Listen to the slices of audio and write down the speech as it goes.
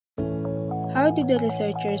How did the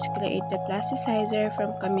researchers create the plasticizer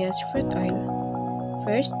from Camias fruit oil?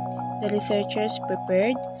 First, the researchers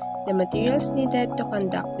prepared the materials needed to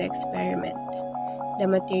conduct the experiment. The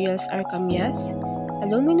materials are Camias,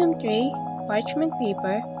 aluminum tray, parchment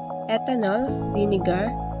paper, ethanol,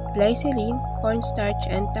 vinegar, glycerin, cornstarch,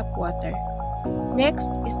 and tap water.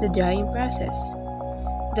 Next is the drying process.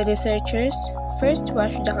 The researchers first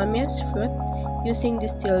washed the Camias fruit using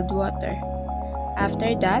distilled water.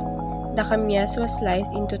 After that, the Camias was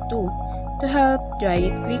sliced into two to help dry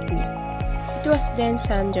it quickly. It was then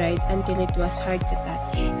sun-dried until it was hard to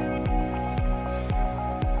touch.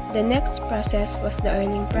 The next process was the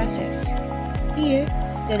oiling process. Here,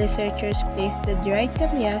 the researchers placed the dried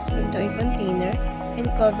Camias into a container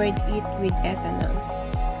and covered it with ethanol.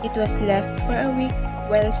 It was left for a week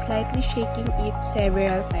while slightly shaking it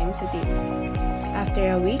several times a day.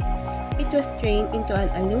 After a week, it was strained into an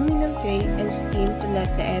aluminum tray and steamed to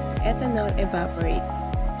let the ethanol evaporate.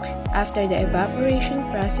 After the evaporation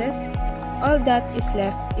process, all that is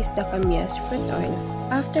left is the Camias fruit oil.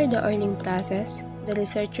 After the oiling process, the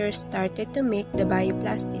researchers started to make the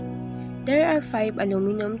bioplastic. There are 5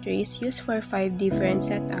 aluminum trays used for 5 different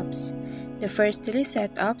setups. The first 3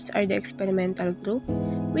 setups are the experimental group,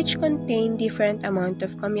 which contain different amount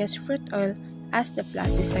of Camias fruit oil as the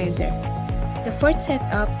plasticizer. The fourth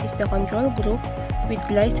setup is the control group with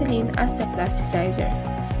glycerin as the plasticizer.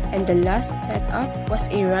 And the last setup was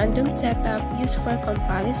a random setup used for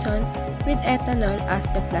comparison with ethanol as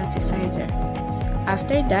the plasticizer.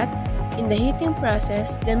 After that, in the heating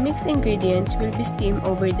process, the mixed ingredients will be steamed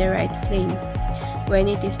over the right flame. When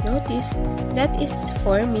it is noticed that is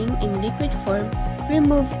forming in liquid form,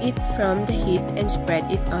 remove it from the heat and spread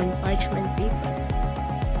it on parchment paper.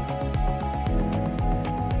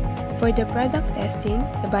 For the product testing,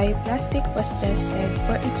 the bioplastic was tested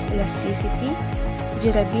for its elasticity,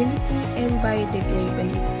 durability, and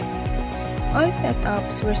biodegradability. All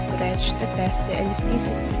setups were stretched to test the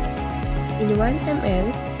elasticity. In 1 ml,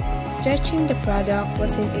 stretching the product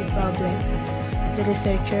wasn't a problem. The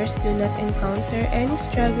researchers do not encounter any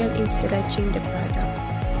struggle in stretching the product.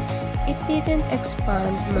 It didn't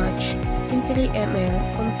expand much in 3 ml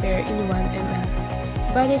compared in 1 ml,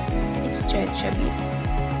 but it stretched a bit.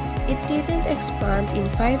 It didn't expand in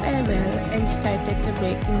 5 ml and started to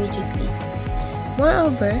break immediately.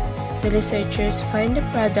 Moreover, the researchers find the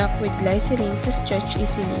product with glycerin to stretch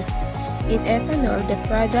easily. In ethanol, the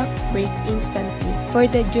product breaks instantly. For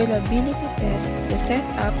the durability test, the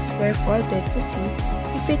setups were folded to see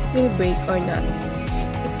if it will break or not.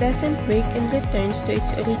 It doesn't break and returns to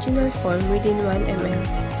its original form within 1 ml.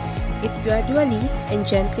 It gradually and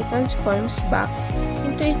gently transforms back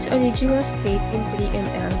into its original state in 3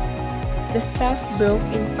 ml. The stuff broke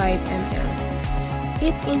in 5 ml.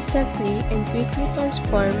 It instantly and quickly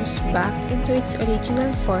transforms back into its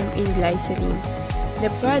original form in glycerin. The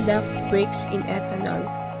product breaks in ethanol.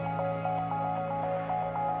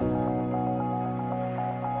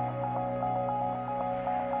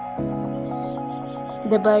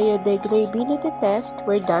 The biodegradability tests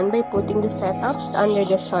were done by putting the setups under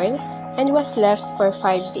the soil and was left for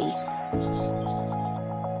 5 days.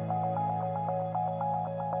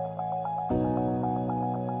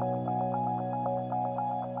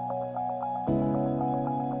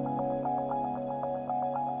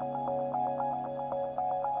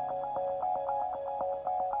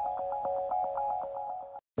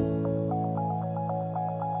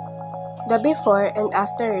 The before and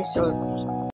after result.